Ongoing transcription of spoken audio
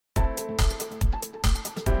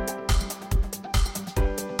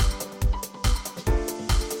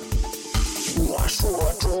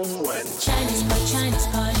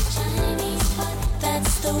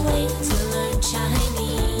the way to learn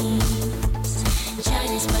Chinese.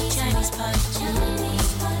 ChinesePod, ChinesePod,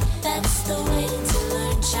 ChinesePod. That's the way to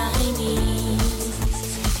learn Chinese.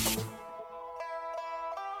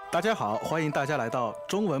 大家好，欢迎大家来到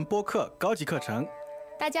中文播客高级课程。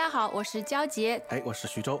大家好，我是焦杰。我是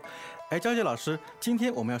徐州。焦杰老师，今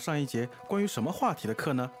天我们要上一节关于什么话题的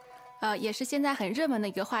课呢？也是现在很热门的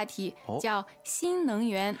一个话题，叫新能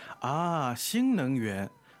源。新能源。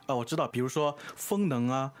我知道，比如说风能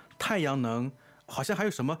啊、太阳能，好像还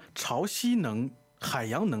有什么潮汐能、海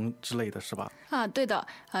洋能之类的是吧？对的，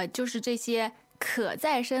就是这些可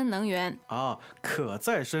再生能源。可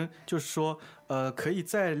再生就是说，可以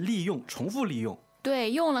再利用、重复利用。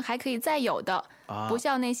对，用了还可以再有的，不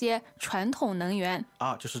像那些传统能源。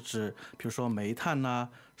就是指比如说煤炭啊、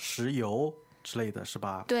石油之类的是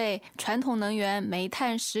吧？对，传统能源、煤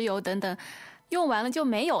炭、石油等等，用完了就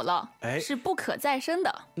没有了，是不可再生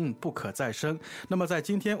的。不可再生。那么在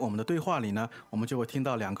今天我们的对话里呢，我们就会听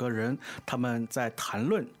到两个人他们在谈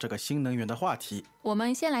论这个新能源的话题。我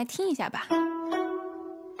们先来听一下吧。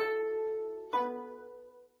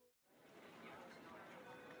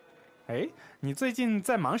你最近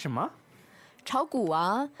在忙什么？炒股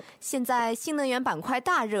啊，现在新能源板块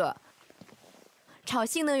大热，炒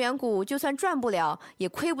新能源股就算赚不了，也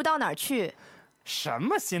亏不到哪儿去。什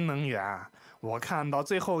么新能源？我看到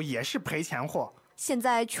最后也是赔钱货。现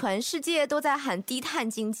在全世界都在喊低碳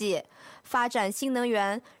经济，发展新能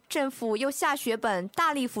源，政府又下血本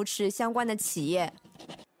大力扶持相关的企业。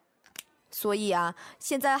所以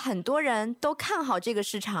现在很多人都看好这个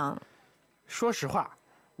市场。说实话，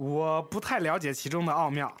我不太了解其中的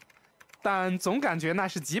奥妙，但总感觉那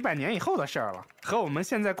是几百年以后的事儿了，和我们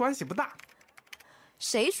现在关系不大。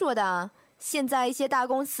谁说的？现在一些大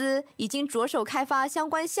公司已经着手开发相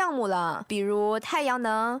关项目了，比如太阳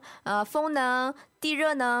能、风能、地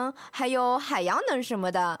热能，还有海洋能什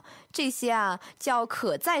么的，这些叫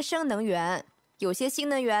可再生能源。有些新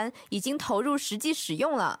能源已经投入实际使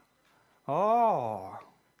用了。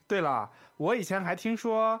对了，我以前还听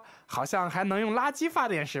说，好像还能用垃圾发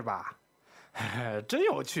电是吧？真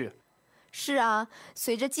有趣。是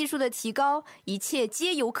随着技术的提高，一切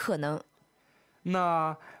皆有可能。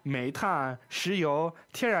那煤炭、石油、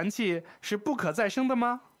天然气是不可再生的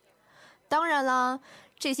吗？当然啦，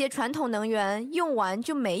这些传统能源用完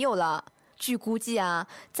就没有了。据估计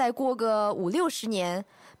再过个50-60年，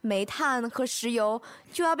煤炭和石油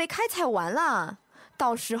就要被开采完了。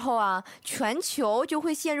到时候全球就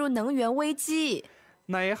会陷入能源危机。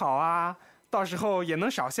那也好到时候也能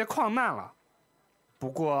少些矿难了。不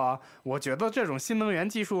过我觉得这种新能源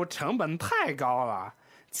技术成本太高了，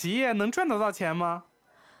企业能赚得到钱吗？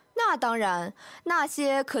那当然，那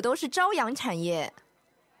些可都是朝阳产业。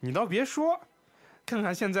你倒别说，看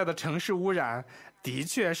看现在的城市污染，的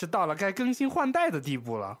确是到了该更新换代的地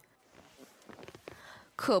步了。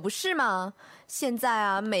可不是嘛，现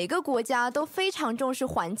在每个国家都非常重视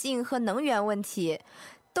环境和能源问题，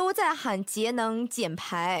都在喊节能减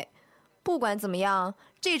排。不管怎么样，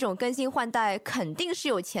这种更新换代肯定是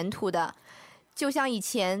有前途的。就像以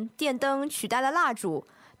前电灯取代了蜡烛，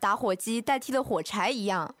打火机代替了火柴一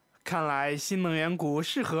样。看来新能源股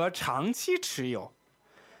适合长期持有，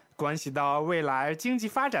关系到未来经济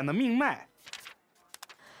发展的命脉。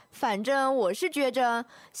反正我是觉着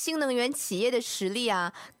新能源企业的实力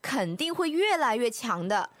肯定会越来越强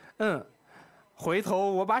的。回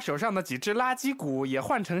头我把手上的几只垃圾股也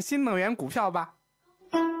换成新能源股票吧。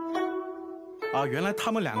原来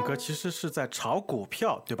他们两个其实是在炒股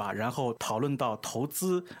票，对吧？然后讨论到投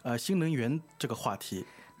资新能源这个话题。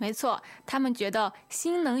没错，他们觉得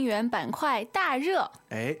新能源板块大热。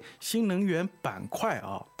新能源板块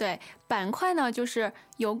对，板块呢就是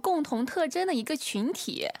有共同特征的一个群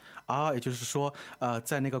体。也就是说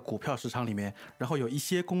在那个股票市场里面，然后有一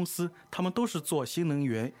些公司他们都是做新能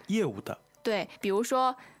源业务的。对，比如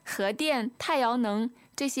说核电、太阳能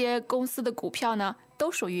这些公司的股票呢，都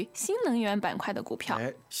属于新能源板块的股票。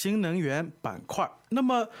新能源板块。那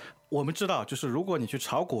么我们知道，就是如果你去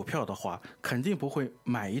炒股票的话，肯定不会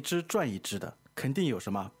买一只赚一只的，肯定有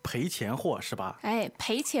什么赔钱货是吧？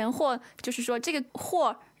赔钱货就是说这个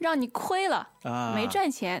货让你亏了没赚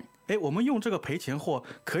钱。我们用这个赔钱货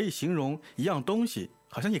可以形容一样东西，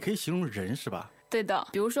好像也可以形容人是吧？对的，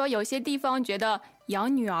比如说有些地方觉得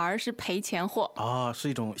养女儿是赔钱货是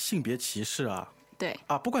一种性别歧视对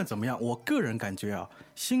不管怎么样，我个人感觉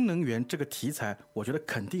新能源这个题材，我觉得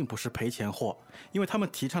肯定不是赔钱货，因为他们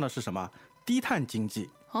提倡的是什么？低碳经济。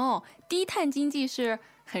低碳经济是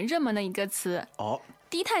很热门的一个词。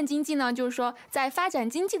低碳经济呢，就是说在发展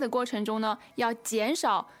经济的过程中呢，要减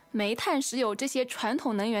少煤炭、石油这些传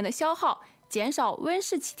统能源的消耗，减少温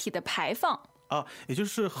室气体的排放。啊，也就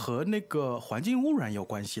是和那个环境污染有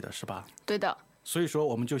关系的是吧？对的。所以说，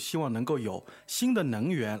我们就希望能够有新的能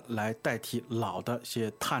源来代替老的些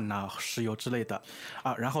碳啊、石油之类的，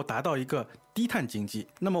啊，然后达到一个低碳经济。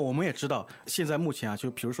那么我们也知道，现在目前啊，就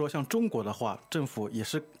比如说像中国的话，政府也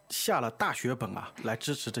是下了大血本啊，来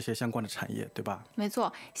支持这些相关的产业，对吧？没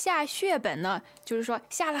错，下血本呢，就是说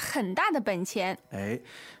下了很大的本钱。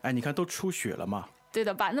哎，你看都出血了嘛。对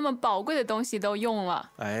的，把那么宝贵的东西都用了。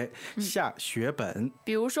下血本。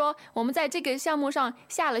比如说，我们在这个项目上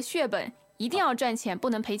下了血本。一定要赚钱，不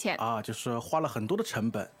能赔钱啊！就是花了很多的成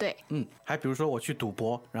本。对，还比如说我去赌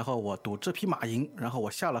博，然后我赌这匹马赢，然后我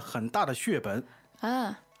下了很大的血本。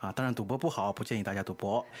当然赌博不好，不建议大家赌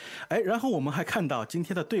博。然后我们还看到今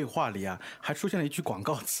天的对话里啊，还出现了一句广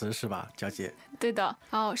告词，是吧，娇姐？对的，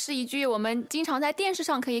是一句我们经常在电视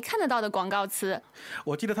上可以看得到的广告词。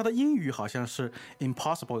我记得它的英语好像是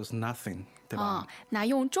 "Impossible is nothing"。对吧？那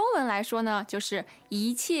用中文来说呢，就是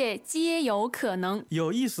一切皆有可能。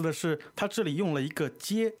有意思的是，它这里用了一个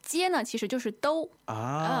皆，皆呢其实就是都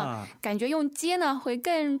啊，感觉用皆呢会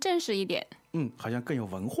更正式一点。好像更有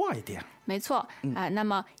文化一点。没错那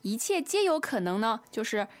么一切皆有可能呢，就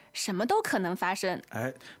是什么都可能发生。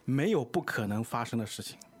没有不可能发生的事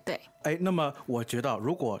情。对，那么我觉得，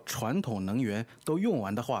如果传统能源都用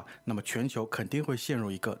完的话，那么全球肯定会陷入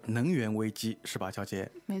一个能源危机，是吧，小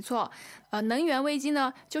姐？没错，能源危机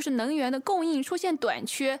呢，就是能源的供应出现短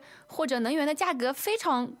缺，或者能源的价格非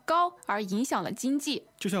常高，而影响了经济。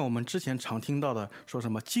就像我们之前常听到的，说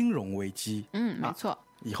什么金融危机，没错。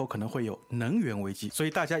以后可能会有能源危机，所以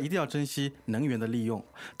大家一定要珍惜能源的利用。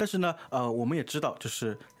但是呢，我们也知道，就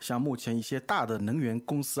是像目前一些大的能源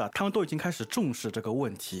公司啊，他们都已经开始重视这个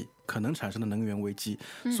问题可能产生的能源危机，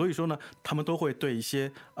所以说呢，他们都会对一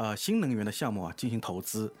些新能源的项目啊进行投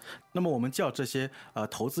资。那么我们叫这些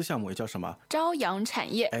投资项目也叫什么？朝阳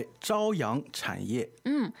产业。朝阳产业。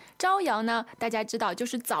朝阳呢，大家知道就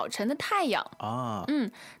是早晨的太阳啊。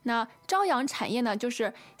那朝阳产业呢，就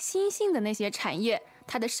是新兴的那些产业。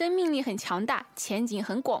它的生命力很强大，前景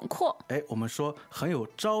很广阔。我们说很有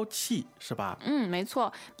朝气，是吧？没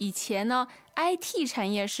错。以前呢 ，IT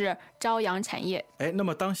产业是朝阳产业。那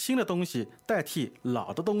么当新的东西代替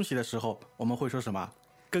老的东西的时候，我们会说什么？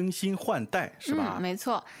更新换代，是吧？没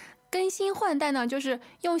错。更新换代呢，就是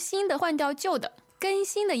用新的换掉旧的。更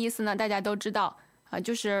新的意思呢，大家都知道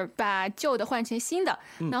就是把旧的换成新的。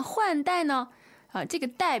那换代呢，这个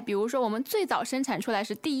代，比如说我们最早生产出来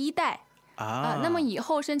是第一代。那么以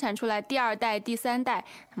后生产出来第二代、第三代，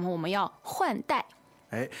那么我们要换代。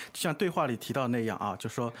就像对话里提到那样啊，就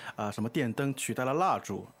说什么电灯取代了蜡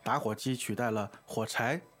烛，打火机取代了火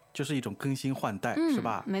柴，就是一种更新换代，是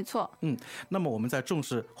吧？没错。那么我们在重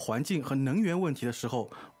视环境和能源问题的时候，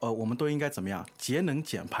我们都应该怎么样？节能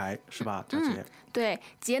减排，是吧，小姐？对，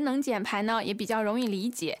节能减排呢也比较容易理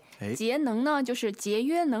解。节能呢就是节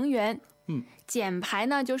约能源，减排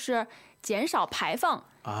呢就是减少排放。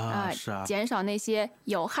是啊，减少那些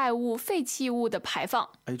有害物、废弃物的排放，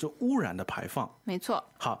就污染的排放。没错。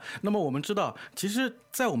好，那么我们知道，其实，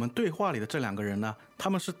在我们对话里的这两个人呢，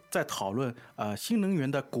他们是在讨论新能源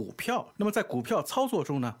的股票。那么在股票操作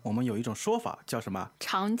中呢，我们有一种说法叫什么？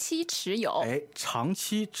长期持有。长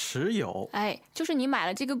期持有。就是你买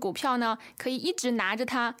了这个股票呢，可以一直拿着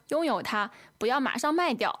它，拥有它，不要马上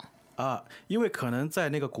卖掉。因为可能在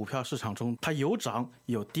那个股票市场中，它有涨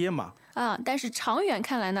有跌嘛。但是长远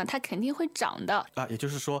看来呢，它肯定会涨的。也就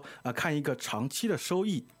是说，看一个长期的收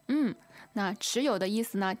益。那持有的意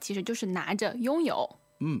思呢，其实就是拿着拥有。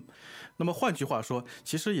那么换句话说，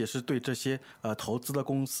其实也是对这些投资的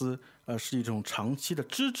公司是一种长期的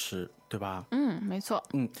支持，对吧？没错。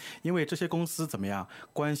因为这些公司怎么样，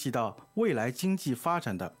关系到未来经济发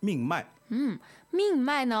展的命脉。命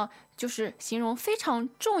脉呢，就是形容非常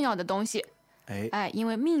重要的东西。因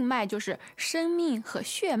为命脉就是生命和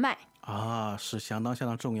血脉是相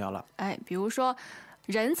当重要了。比如说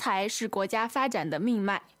人才是国家发展的命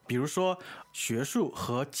脉，比如说学术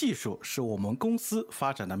和技术是我们公司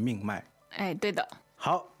发展的命脉。对的。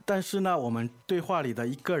好，但是呢，我们对话里的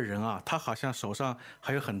一个人啊，他好像手上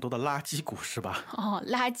还有很多的垃圾股，是吧？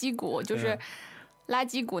垃圾股就是垃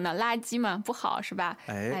圾股呢，垃圾嘛不好，是吧？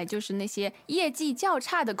就是那些业绩较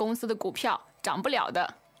差的公司的股票涨不了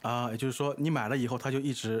的。也就是说你买了以后它就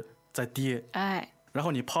一直在跌，然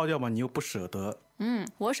后你抛掉嘛，你又不舍得。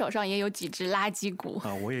我手上也有几只垃圾股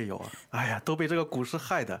我也有都被这个股市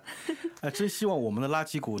害的。真希望我们的垃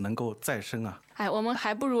圾股能够再生啊。我们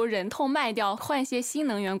还不如忍痛卖掉，换些新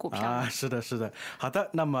能源股票。是的是的。好的，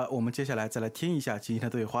那么我们接下来再来听一下今天的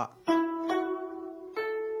对话。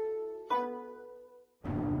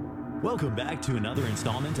Welcome back to another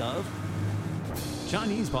installment of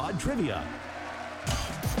ChinesePod Trivia.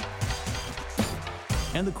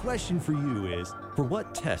 And the question for you is, for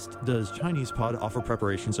what test does ChinesePod offer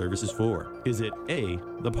preparation services for? Is it A,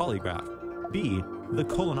 the polygraph, B, the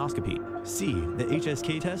colonoscopy, C, the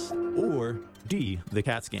HSK test, or D, the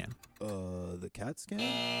CAT scan? The CAT scan?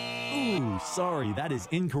 Ooh, sorry, that is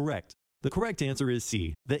incorrect. The correct answer is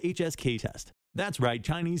C, the HSK test. That's right,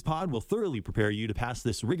 ChinesePod will thoroughly prepare you to pass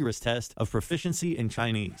this rigorous test of proficiency in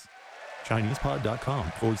Chinese.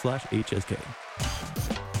 ChinesePod.com/HSK。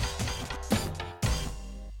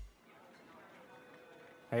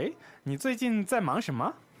哎，你最近在忙什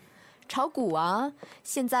么？炒股啊，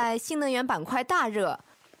现在新能源板块大热，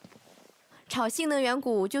炒新能源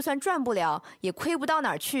股就算赚不了，也亏不到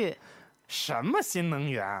哪儿去。什么新能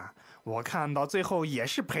源？我看到最后也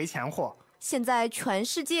是赔钱货。现在全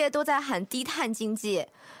世界都在喊低碳经济，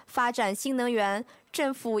发展新能源，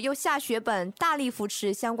政府又下血本大力扶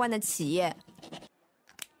持相关的企业。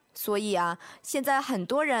所以啊，现在很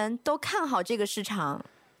多人都看好这个市场。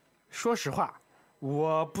说实话，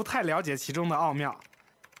我不太了解其中的奥妙，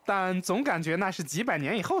但总感觉那是几百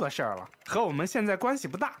年以后的事儿了，和我们现在关系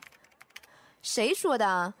不大。谁说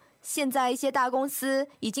的？现在一些大公司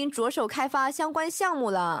已经着手开发相关项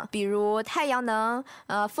目了，比如太阳能、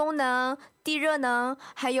风能、地热能，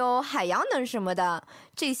还有海洋能什么的，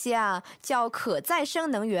这些啊叫可再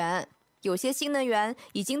生能源。有些新能源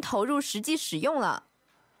已经投入实际使用了。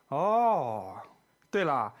哦，对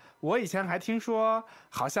了，我以前还听说，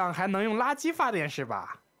好像还能用垃圾发电是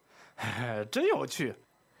吧？真有趣。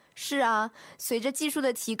是啊，随着技术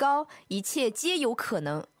的提高，一切皆有可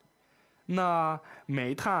能。那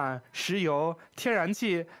煤炭、石油、天然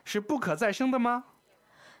气是不可再生的吗？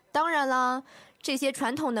当然啦，这些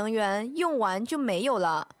传统能源用完就没有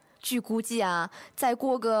了。据估计啊，再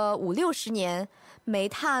过个50-60年，煤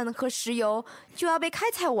炭和石油就要被开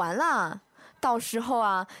采完了。到时候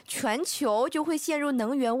啊，全球就会陷入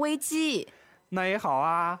能源危机。那也好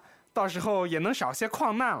啊，到时候也能少些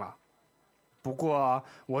矿难了。不过，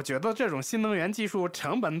我觉得这种新能源技术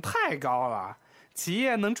成本太高了。企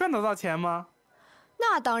业能赚得到钱吗？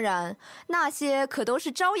那当然，那些可都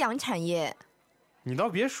是朝阳产业。你倒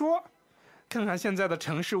别说，看看现在的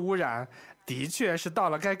城市污染，的确是到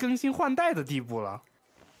了该更新换代的地步了。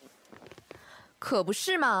可不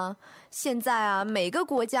是嘛！现在啊，每个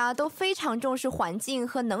国家都非常重视环境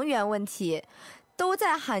和能源问题，都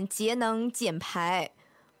在喊节能减排。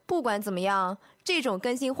不管怎么样，这种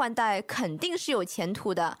更新换代肯定是有前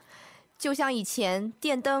途的。就像以前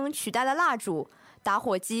电灯取代了蜡烛，打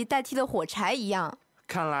火机代替了火柴一样。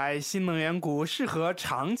看来新能源股适合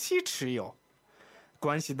长期持有，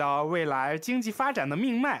关系到未来经济发展的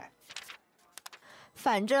命脉。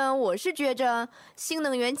反正我是觉着新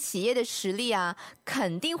能源企业的实力啊，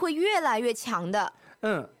肯定会越来越强的。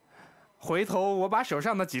回头我把手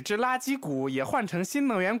上的几只垃圾股也换成新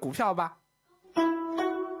能源股票吧。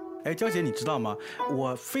哎，娇姐，你知道吗？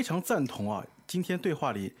我非常赞同啊。今天对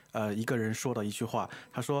话里，一个人说的一句话，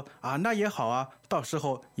他说啊，那也好啊，到时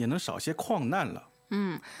候也能少些矿难了。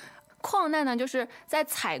矿难呢，就是在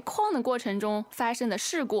采矿的过程中发生的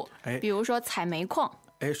事故，比如说采煤矿。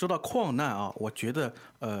哎，说到矿难啊，我觉得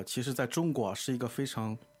其实在中国啊是一个非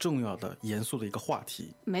常重要的、严肃的一个话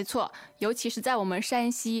题。没错，尤其是在我们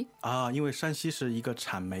山西啊，因为山西是一个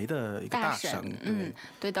产煤的一个大省。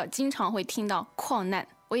对的，经常会听到矿难。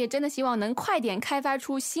我也真的希望能快点开发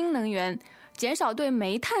出新能源，减少对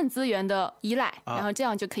煤炭资源的依赖，然后这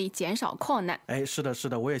样就可以减少矿难。哎，是的，是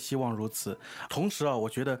的，我也希望如此。同时啊，我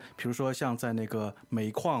觉得，比如说像在那个煤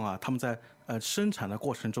矿啊，他们在生产的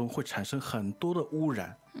过程中会产生很多的污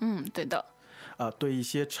染。对的。对一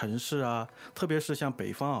些城市啊，特别是像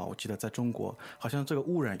北方啊，我记得在中国，好像这个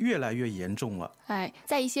污染越来越严重了。哎，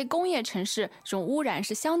在一些工业城市，这种污染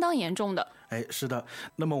是相当严重的。哎，是的。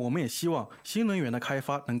那么我们也希望新能源的开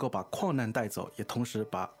发能够把矿难带走，也同时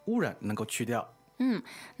把污染能够去掉。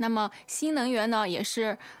那么新能源呢，也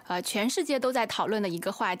是全世界都在讨论的一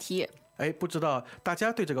个话题。哎，不知道大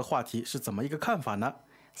家对这个话题是怎么一个看法呢？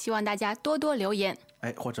希望大家多多留言。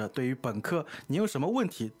哎，或者对于本课你有什么问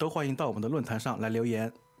题，都欢迎到我们的论坛上来留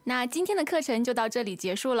言。那今天的课程就到这里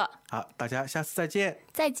结束了。好，大家下次再见。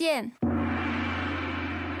再见。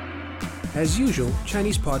As usual,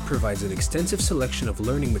 ChinesePod provides an extensive selection of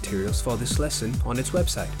learning materials for this lesson on its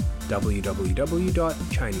website,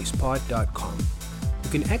 www.chinesepod.com. You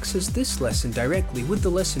can access this lesson directly with the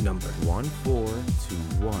lesson number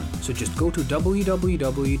 1421. So just go to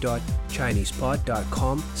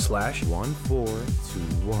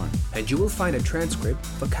www.chinesepod.com/1421 and you will find a transcript,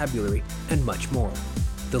 vocabulary, and much more.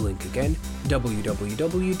 The link again,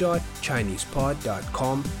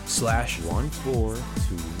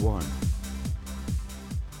 www.chinesepod.com/1421.